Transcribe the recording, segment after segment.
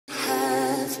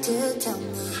to tell me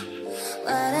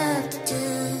what I have to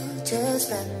do, just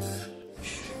let me.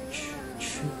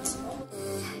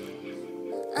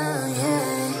 Oh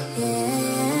yeah,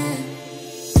 yeah,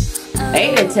 yeah.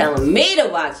 They been telling me to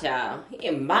watch y'all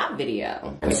in my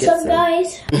video. What's up,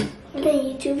 guys? I'm doing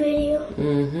a YouTube video.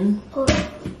 Hold on.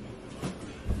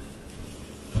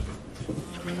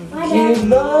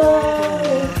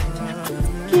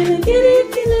 Get it, get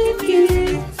it, get it, get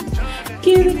it.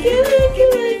 Get it, get it,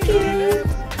 get it, get it.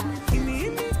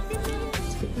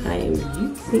 I am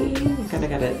using, kinda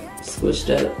got it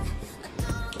squished up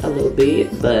a little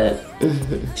bit, but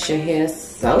your hair is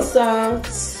so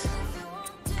soft. So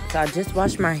I just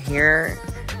washed my hair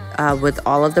with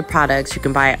all of the products. You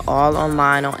can buy it all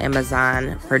online on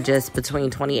Amazon for just between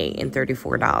 $28 and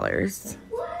 $34.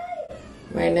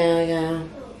 Right now, y'all,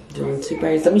 doing 2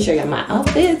 braids. Let me show y'all my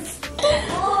outfits.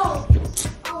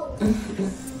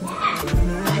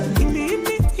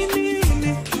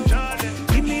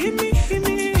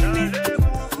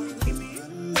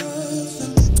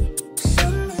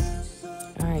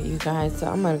 Alright, you guys, so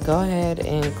I'm gonna go ahead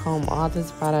and comb all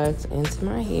these products into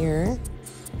my hair.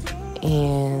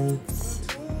 And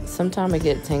sometimes it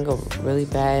gets tangled really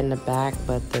bad in the back,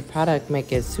 but the product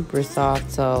make it super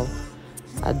soft, so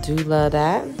I do love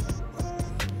that.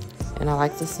 And I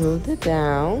like to smooth it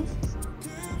down.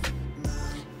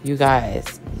 You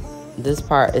guys, this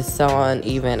part is so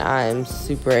uneven. I am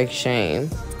super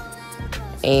ashamed.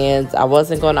 And I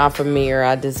wasn't going off a mirror.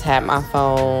 I just had my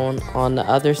phone on the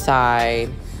other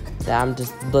side that I'm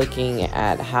just looking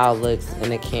at how it looks in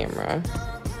the camera.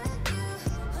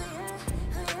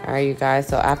 Alright, you guys,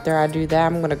 so after I do that,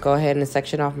 I'm going to go ahead and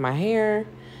section off my hair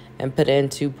and put it in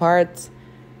 2 parts.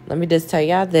 Let me just tell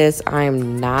y'all this, I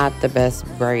am not the best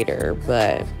braider,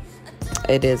 but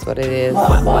it is what it is. I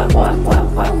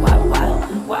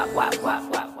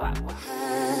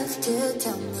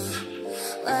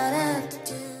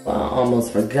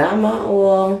almost forgot my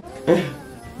oil.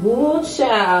 Ooh,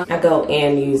 child. I go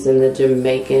in using the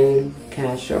Jamaican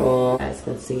castor oil. You guys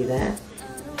can see that.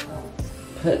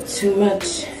 Put too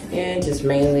much in, just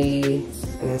mainly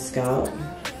on my scalp.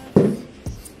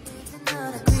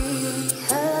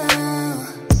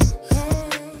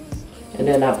 And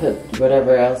then I put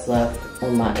whatever else left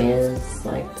on my ends,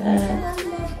 like that.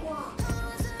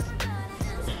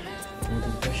 And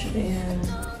just brush it in.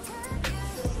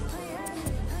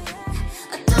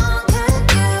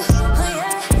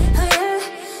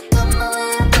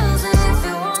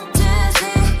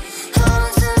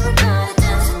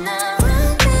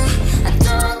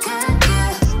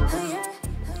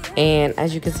 And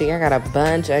as you can see, I got a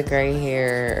bunch of gray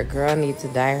hair. A girl needs to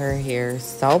dye her hair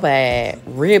so bad,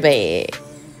 real bad.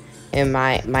 In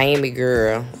my Miami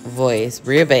girl voice,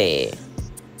 real bad.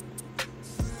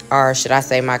 Or should I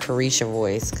say my Carisha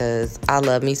voice, because I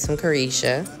love me some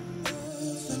Carisha.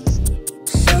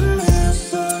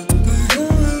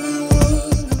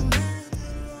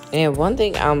 And one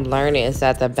thing I'm learning is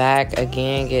that the back,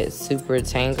 again, gets super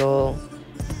tangled.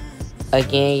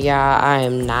 Again, y'all, I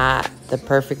am not the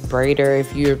perfect braider.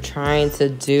 If you're trying to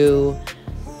do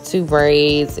 2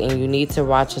 braids and you need to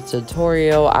watch a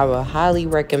tutorial, I would highly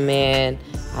recommend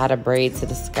how to braid to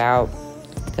the scalp,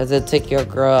 because it took your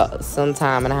girl some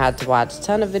time and I had to watch a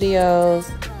ton of videos.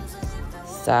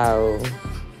 So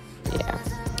yeah,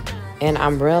 and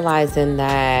I'm realizing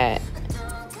that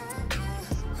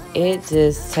it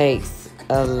just takes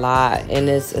a lot, and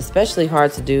it's especially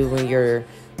hard to do when you're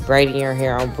braiding your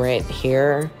hair on wet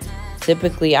hair.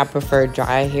 Typically, I prefer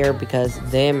dry hair because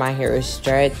then my hair is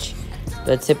stretched.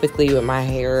 But typically with my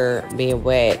hair being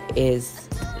wet, is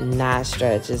not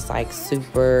stretched. It's like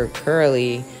super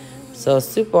curly. So it's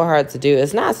super hard to do.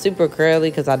 It's not super curly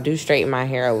because I do straighten my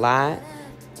hair a lot.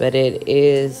 But it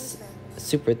is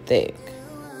super thick.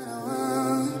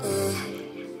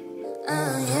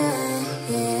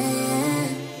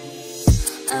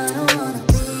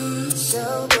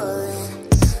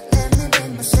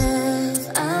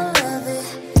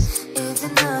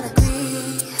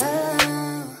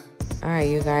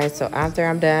 You guys, so after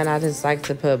I'm done, I just like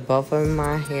to put both of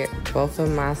my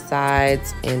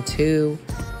sides into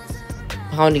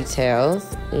ponytails.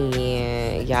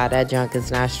 And y'all, that junk is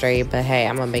not straight, but hey,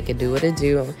 I'm gonna make it do what it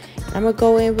do. I'm gonna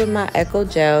go in with my Echo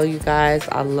Gel. You guys,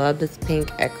 I love this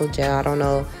pink Echo Gel. I don't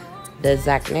know the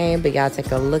exact name, but y'all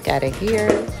take a look at it here.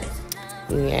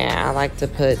 Yeah, I like to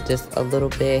put just a little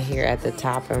bit here at the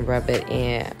top and rub it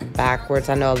in backwards.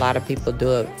 I know a lot of people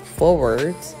do it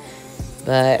forwards,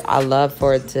 but I love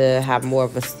for it to have more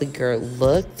of a sleeker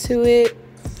look to it.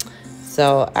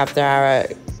 So after I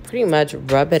pretty much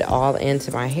rub it all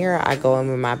into my hair, I go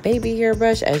in with my baby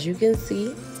hairbrush, as you can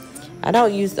see. I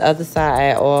don't use the other side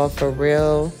at all for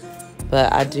real,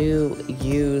 but I do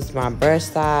use my brush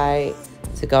side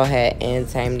to go ahead and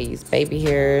tame these baby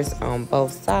hairs on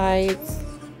both sides.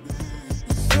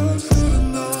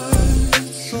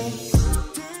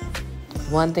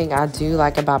 One thing I do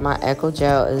like about my Echo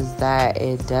Gel is that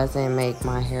it doesn't make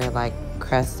my hair like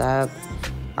crest up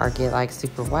or get like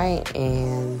super white,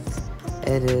 and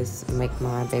it is make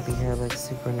my baby hair look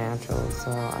super natural, so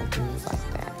I do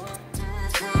like that.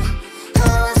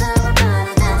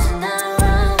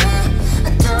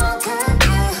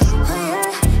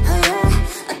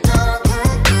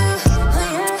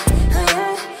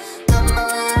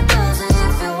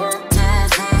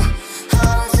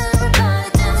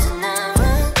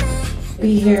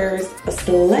 Baby hairs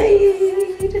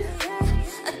slayed.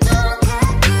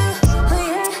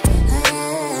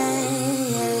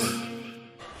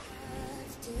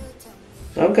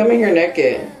 Don't come in here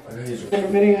naked. In a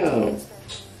video.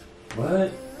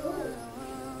 What?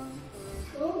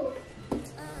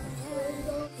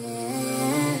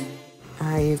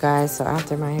 Alright, you guys, so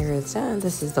after my hair is done,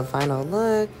 this is the final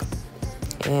look.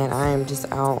 And I am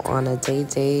just out on a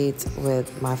date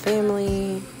with my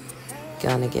family.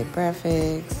 Gonna get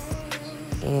breakfast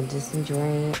and just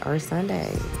enjoying our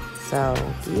Sunday. So,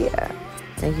 yeah.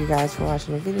 Thank you guys for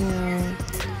watching the video.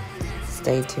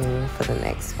 Stay tuned for the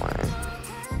next one.